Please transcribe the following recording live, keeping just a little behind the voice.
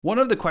One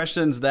of the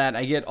questions that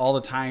I get all the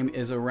time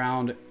is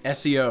around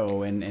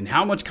SEO and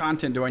how much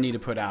content do I need to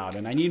put out?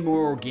 And I need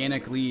more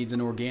organic leads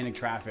and organic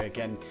traffic.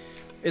 And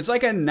it's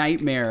like a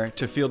nightmare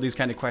to field these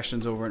kind of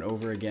questions over and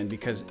over again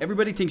because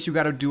everybody thinks you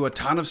got to do a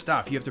ton of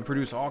stuff. You have to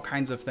produce all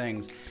kinds of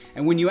things.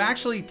 And when you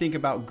actually think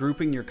about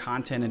grouping your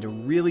content into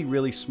really,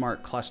 really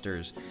smart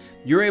clusters,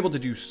 you're able to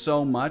do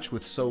so much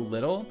with so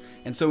little.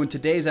 And so in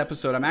today's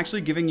episode, I'm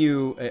actually giving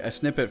you a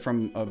snippet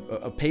from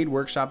a paid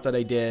workshop that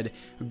I did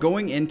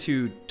going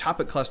into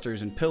topic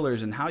clusters and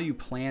pillars and how you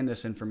plan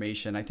this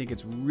information. I think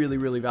it's really,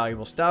 really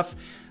valuable stuff.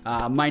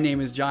 My name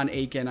is John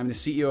Aiken. I'm the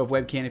CEO of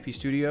Web Canopy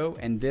Studio,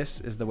 and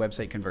this is the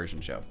Website Conversion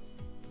Show.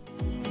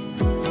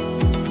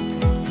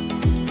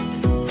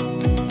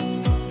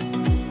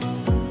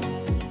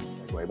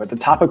 But the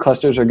topic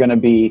clusters are going to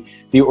be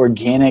the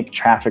organic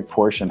traffic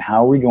portion.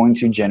 How are we going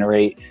to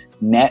generate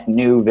net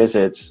new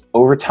visits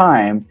over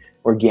time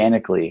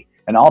organically?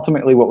 And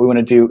ultimately what we want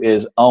to do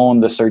is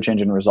own the search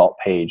engine result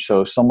page.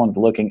 So if someone's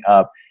looking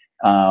up,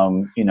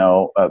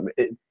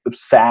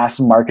 SaaS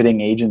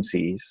marketing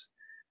agencies,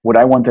 what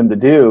I want them to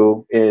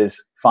do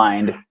is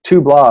find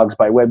 2 blogs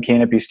by Web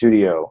Canopy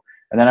Studio.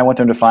 And then I want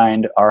them to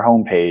find our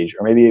homepage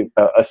or maybe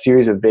a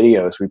series of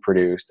videos we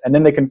produced. And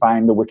then they can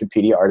find the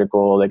Wikipedia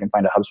article, they can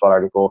find a HubSpot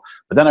article,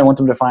 but then I want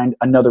them to find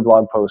another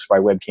blog post by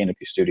Web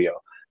Canopy Studio.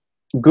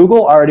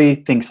 Google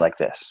already thinks like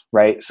this,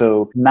 right?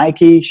 So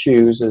Nike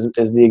shoes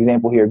is the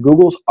example here.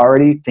 Google's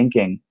already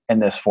thinking in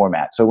this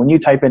format. So when you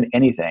type in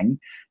anything,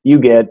 you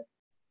get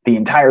the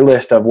entire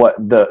list of what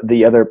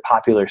the other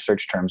popular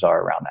search terms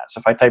are around that. So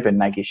if I type in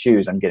Nike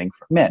shoes, I'm getting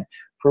for men,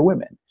 for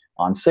women,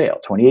 on sale,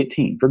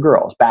 2018, for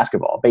girls,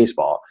 basketball,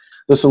 baseball.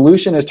 The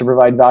solution is to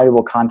provide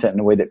valuable content in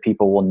a way that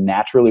people will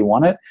naturally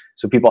want it.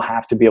 So people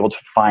have to be able to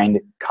find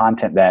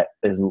content that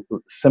is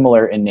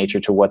similar in nature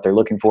to what they're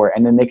looking for,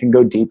 and then they can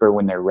go deeper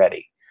when they're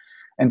ready.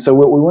 And so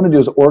what we want to do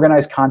is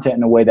organize content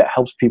in a way that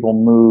helps people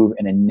move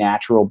in a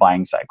natural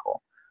buying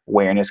cycle,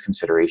 awareness,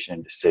 consideration,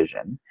 and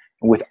decision,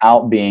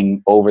 without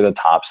being over the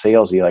top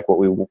salesy, like what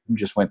we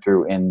just went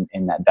through in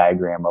that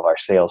diagram of our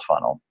sales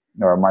funnel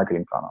or our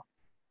marketing funnel.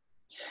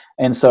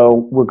 And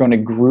so we're going to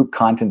group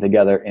content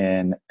together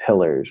in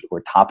pillars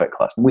or topic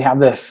clusters. We have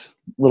this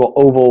little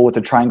oval with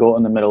a triangle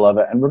in the middle of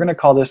it, and we're going to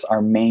call this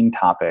our main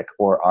topic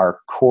or our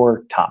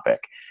core topic.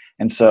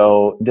 And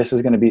so this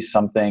is going to be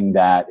something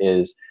that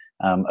is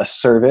a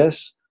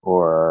service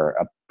or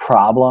a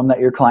problem that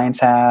your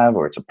clients have,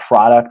 or it's a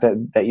product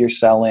that you're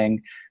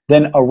selling.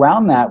 Then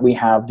around that, we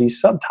have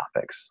these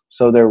subtopics.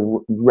 So they're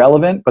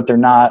relevant, but they're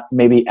not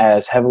maybe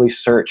as heavily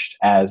searched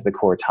as the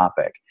core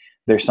topic.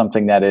 There's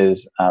something that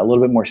is a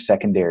little bit more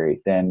secondary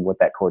than what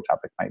that core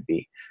topic might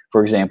be.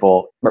 For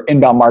example,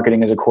 inbound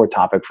marketing is a core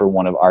topic for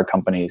one of our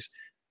company's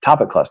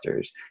topic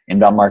clusters.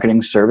 Inbound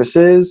marketing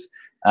services,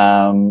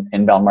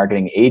 inbound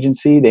marketing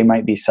agency, they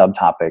might be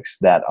subtopics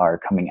that are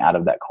coming out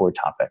of that core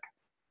topic.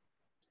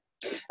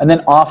 And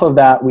then off of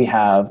that, we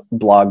have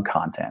blog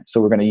content. So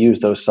we're going to use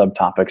those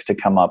subtopics to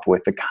come up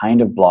with the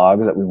kind of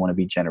blogs that we want to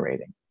be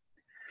generating.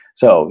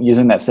 So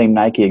using that same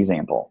Nike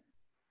example,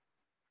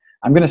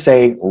 I'm going to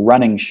say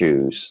running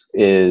shoes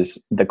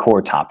is the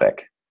core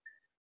topic.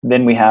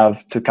 Then we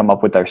have to come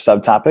up with our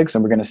subtopics,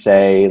 and we're going to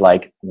say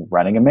like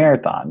running a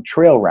marathon,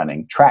 trail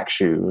running, track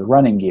shoes,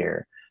 running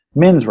gear,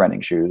 men's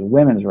running shoes,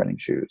 women's running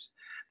shoes.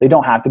 They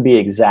don't have to be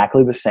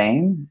exactly the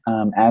same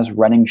as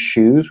running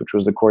shoes, which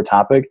was the core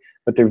topic,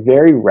 but they're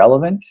very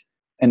relevant,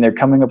 and they're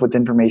coming up with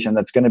information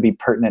that's going to be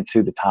pertinent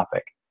to the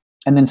topic.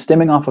 And then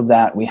stemming off of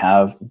that, we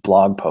have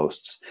blog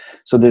posts.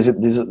 So this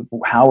is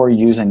how we're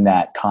using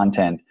that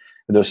content,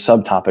 those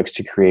subtopics,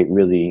 to create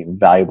really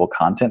valuable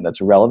content that's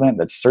relevant,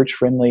 that's search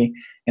friendly,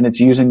 and it's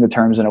using the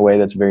terms in a way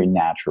that's very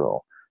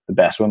natural. The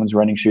best women's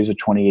running shoes of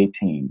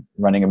 2018.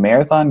 Running a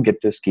marathon,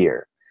 get this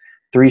gear.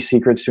 3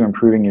 secrets to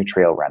improving your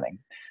trail running.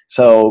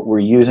 So we're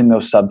using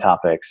those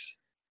subtopics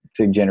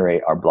to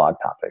generate our blog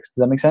topics.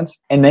 Does that make sense?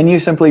 And then you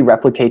simply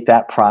replicate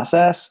that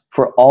process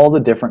for all the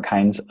different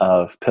kinds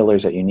of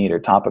pillars that you need or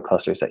topic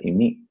clusters that you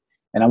need.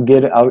 And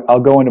I'll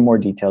go into more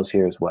details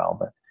here as well.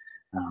 But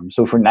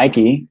so for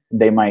Nike,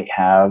 they might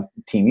have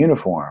team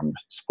uniforms,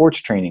 sports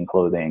training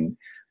clothing,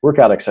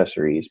 workout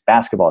accessories,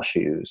 basketball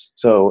shoes.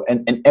 So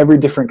and every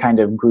different kind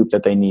of group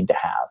that they need to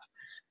have.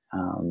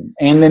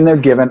 And then they're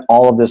given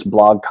all of this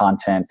blog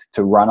content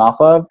to run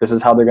off of. This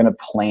is how they're going to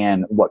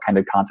plan what kind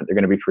of content they're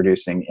going to be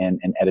producing in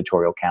an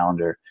editorial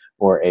calendar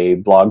or a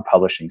blog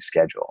publishing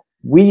schedule.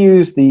 We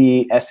use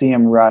the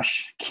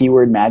SEMrush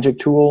keyword magic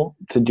tool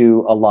to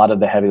do a lot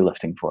of the heavy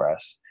lifting for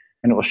us.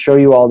 And it will show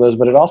you all those,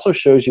 but it also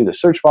shows you the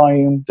search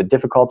volume, the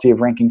difficulty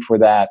of ranking for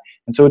that.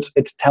 And so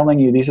it's telling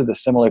you these are the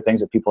similar things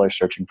that people are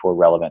searching for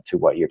relevant to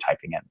what you're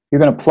typing in. You're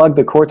going to plug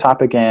the core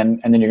topic in,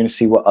 and then you're going to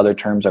see what other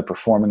terms are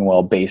performing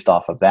well based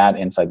off of that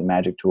inside the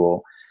magic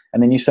tool.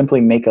 And then you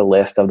simply make a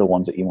list of the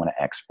ones that you want to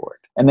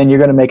export. And then you're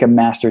going to make a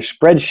master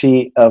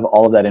spreadsheet of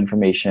all of that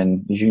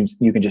information.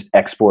 You can just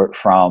export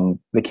from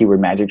the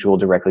keyword magic tool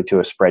directly to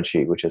a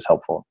spreadsheet, which is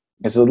helpful.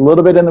 It's a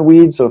little bit in the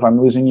weeds, so if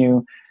I'm losing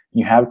you,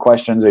 you have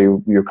questions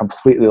or you're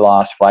completely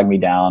lost, flag me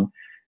down.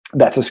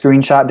 That's a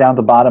screenshot down at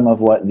the bottom of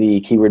what the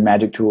keyword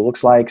magic tool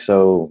looks like.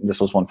 So this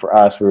was one for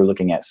us. We were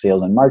looking at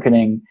sales and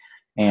marketing,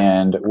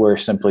 and we're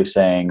simply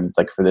saying,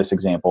 like for this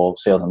example,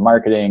 sales and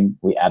marketing,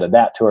 we added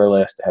that to our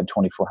list. It had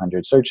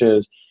 2,400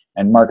 searches,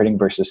 and marketing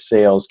versus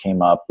sales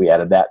came up. We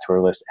added that to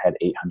our list. It had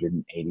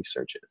 880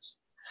 searches.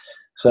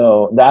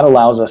 So that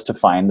allows us to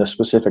find the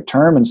specific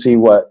term and see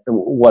what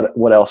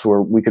else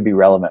we could be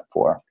relevant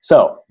for.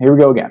 So here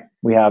we go again.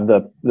 We have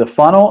the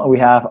funnel, and we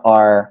have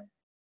our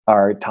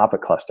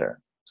topic cluster.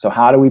 So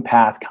how do we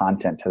path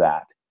content to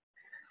that?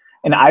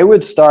 And I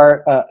would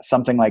start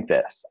something like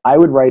this. I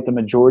would write the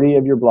majority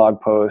of your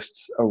blog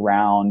posts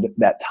around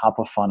that top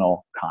of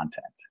funnel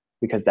content,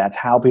 because that's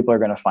how people are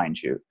going to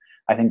find you.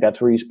 I think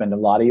that's where you spend a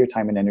lot of your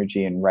time and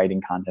energy in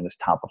writing content, is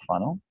top of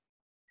funnel.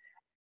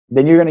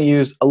 Then you're going to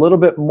use a little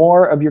bit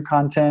more of your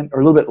content,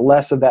 or a little bit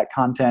less of that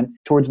content,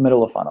 towards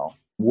middle of funnel.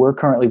 We're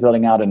currently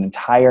building out an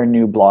entire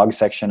new blog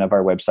section of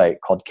our website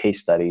called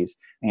Case Studies,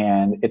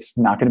 and it's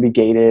not going to be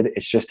gated.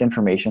 It's just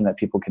information that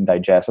people can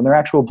digest, and they're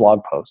actual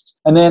blog posts.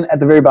 And then at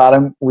the very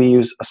bottom, we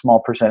use a small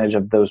percentage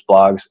of those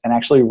blogs and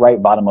actually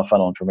write bottom of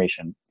funnel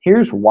information.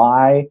 Here's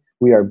why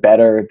we are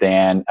better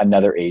than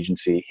another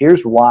agency.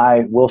 Here's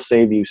why we'll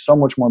save you so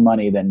much more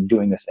money than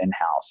doing this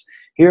in-house.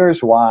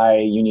 Here's why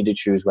you need to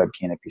choose Web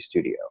Canopy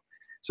Studio.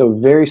 So a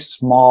very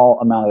small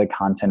amount of the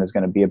content is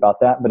going to be about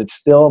that, but it's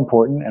still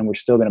important, and we're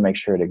still going to make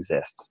sure it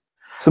exists.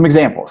 Some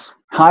examples: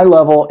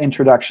 high-level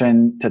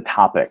introduction to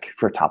topic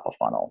for top of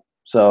funnel.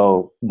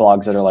 So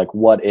blogs that are like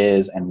what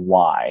is and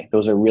why.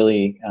 Those are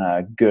really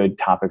good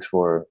topics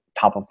for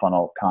top of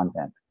funnel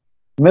content.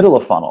 Middle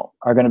of funnel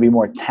are going to be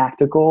more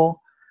tactical.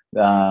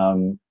 It's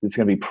going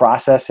to be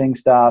processing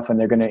stuff, and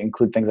they're going to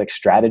include things like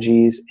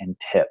strategies and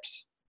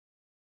tips.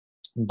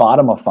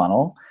 Bottom of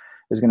funnel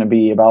is going to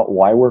be about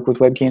why work with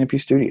Web Canopy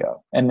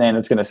Studio. And then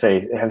it's going to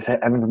say,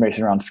 have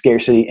information around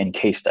scarcity and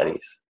case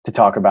studies to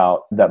talk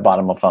about that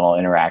bottom of funnel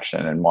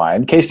interaction and why.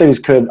 And case studies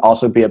could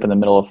also be up in the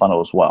middle of funnel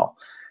as well.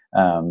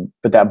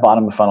 But that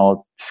bottom of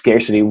funnel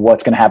scarcity,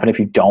 what's going to happen if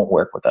you don't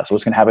work with us?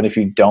 What's going to happen if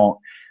you don't,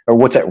 or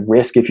what's at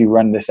risk if you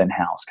run this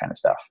in-house kind of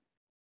stuff.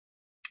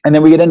 And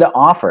then we get into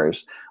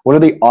offers. What are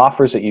the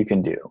offers that you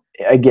can do?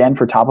 Again,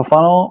 for top of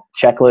funnel,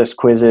 checklists,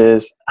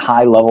 quizzes,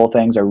 high level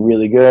things are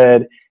really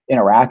good.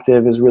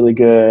 Interactive is really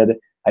good.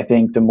 I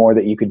think the more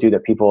that you could do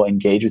that people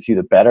engage with you,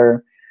 the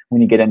better.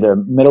 When you get into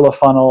middle of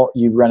funnel,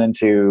 you run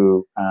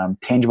into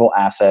tangible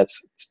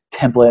assets,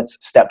 templates,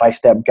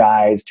 step-by-step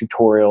guides,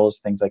 tutorials,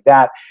 things like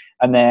that.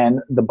 And then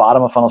the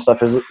bottom of funnel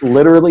stuff is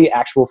literally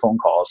actual phone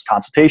calls,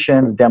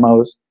 consultations,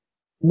 demos,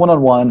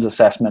 one-on-ones,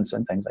 assessments,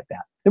 and things like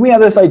that. Then we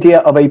have this idea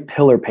of a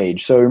pillar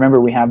page. So remember,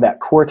 we have that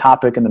core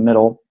topic in the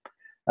middle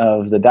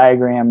of the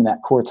diagram. That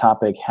core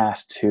topic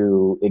has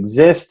to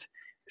exist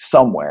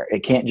somewhere.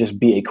 It can't just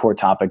be a core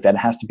topic. That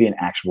has to be an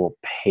actual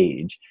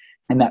page.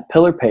 And that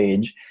pillar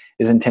page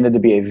is intended to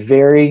be a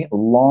very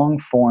long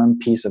form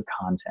piece of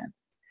content.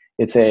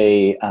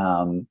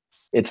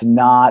 It's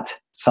not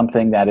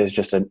something that is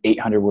just an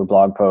 800-word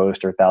blog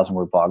post or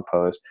 1,000-word blog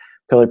post.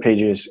 Pillar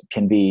pages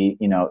can be,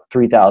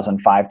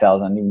 3,000,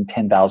 5,000, even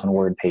 10,000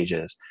 word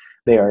pages.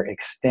 They are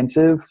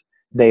extensive.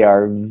 They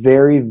are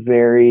very,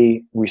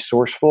 very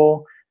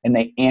resourceful, and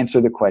they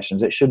answer the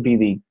questions. It should be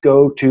the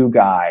go-to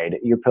guide.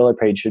 Your pillar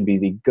page should be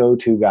the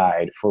go-to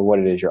guide for what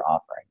it is you're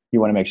offering. You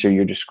want to make sure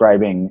you're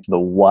describing the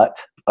what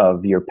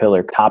of your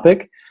pillar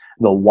topic,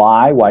 the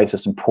why is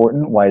this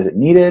important, why is it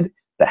needed,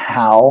 the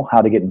how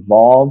to get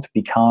involved,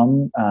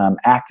 become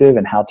active,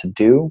 and how to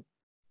do,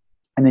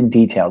 and then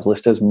details.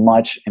 List as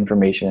much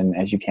information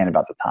as you can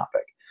about the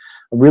topic.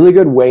 A really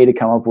good way to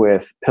come up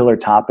with pillar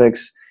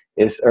topics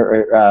is,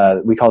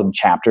 we call them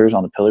chapters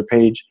on the pillar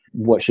page.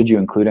 What should you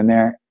include in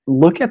there?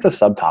 Look at the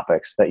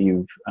subtopics that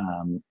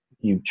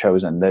you've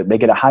chosen. They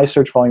get a high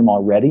search volume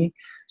already.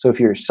 So if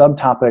your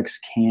subtopics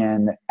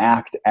can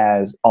act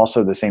as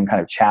also the same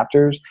kind of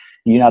chapters,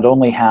 you not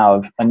only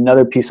have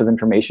another piece of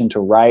information to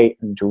write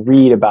and to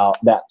read about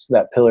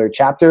that pillar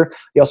chapter,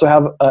 you also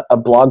have a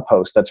blog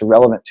post that's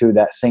relevant to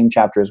that same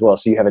chapter as well.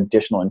 So you have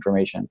additional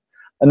information.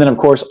 And then, of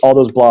course, all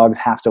those blogs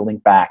have to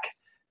link back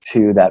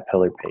to that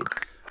pillar page.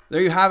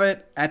 There you have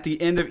it. At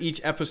the end of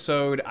each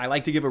episode, I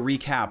like to give a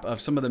recap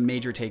of some of the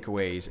major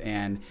takeaways.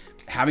 And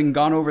having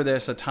gone over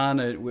this a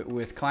ton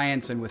with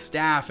clients and with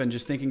staff, and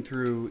just thinking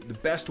through the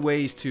best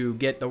ways to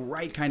get the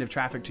right kind of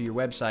traffic to your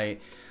website,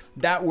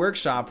 that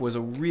workshop was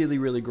a really,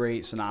 really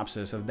great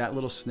synopsis of that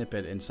little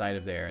snippet inside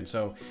of there. And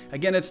so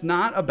again, it's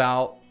not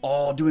about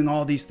doing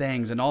all these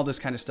things and all this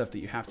kind of stuff that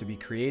you have to be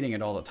creating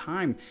it all the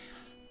time.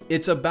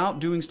 It's about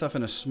doing stuff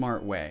in a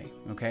smart way,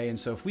 okay? And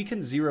so if we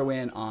can zero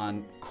in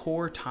on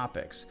core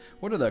topics,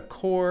 what are the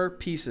core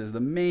pieces, the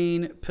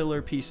main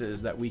pillar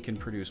pieces that we can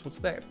produce? What's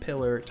that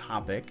pillar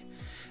topic?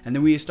 And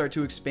then we start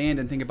to expand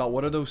and think about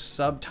what are those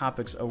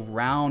subtopics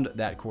around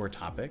that core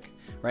topic,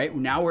 right?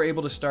 Now we're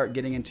able to start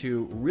getting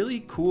into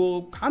really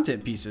cool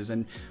content pieces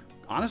and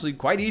honestly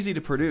quite easy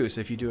to produce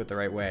if you do it the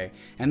right way.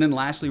 And then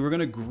lastly, we're going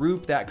to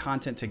group that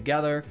content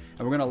together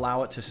and we're going to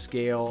allow it to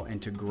scale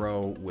and to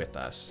grow with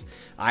us.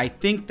 I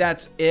think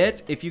that's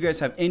it. If you guys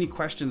have any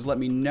questions, let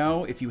me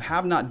know. If you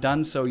have not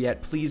done so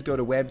yet, please go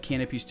to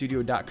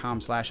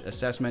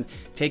webcanopystudio.com/assessment.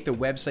 Take the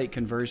website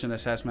conversion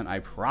assessment. I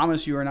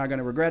promise you are not going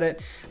to regret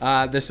it.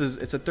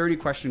 It's a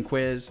 30-question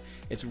quiz.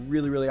 It's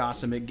really, really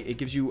awesome. It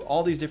gives you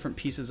all these different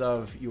pieces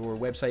of your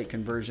website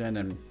conversion,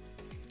 and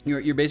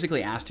you're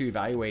basically asked to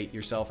evaluate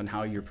yourself and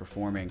how you're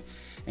performing.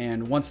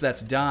 And once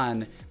that's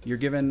done, you're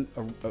given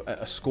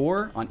a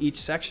score on each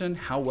section,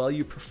 how well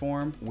you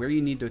perform, where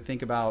you need to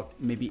think about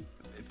maybe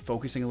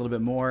focusing a little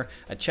bit more,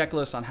 a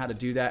checklist on how to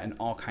do that, and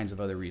all kinds of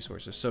other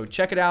resources. So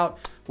check it out,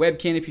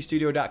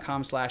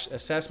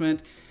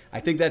 webcanopystudio.com/assessment. I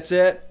think that's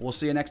it. We'll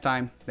see you next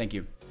time. Thank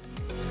you.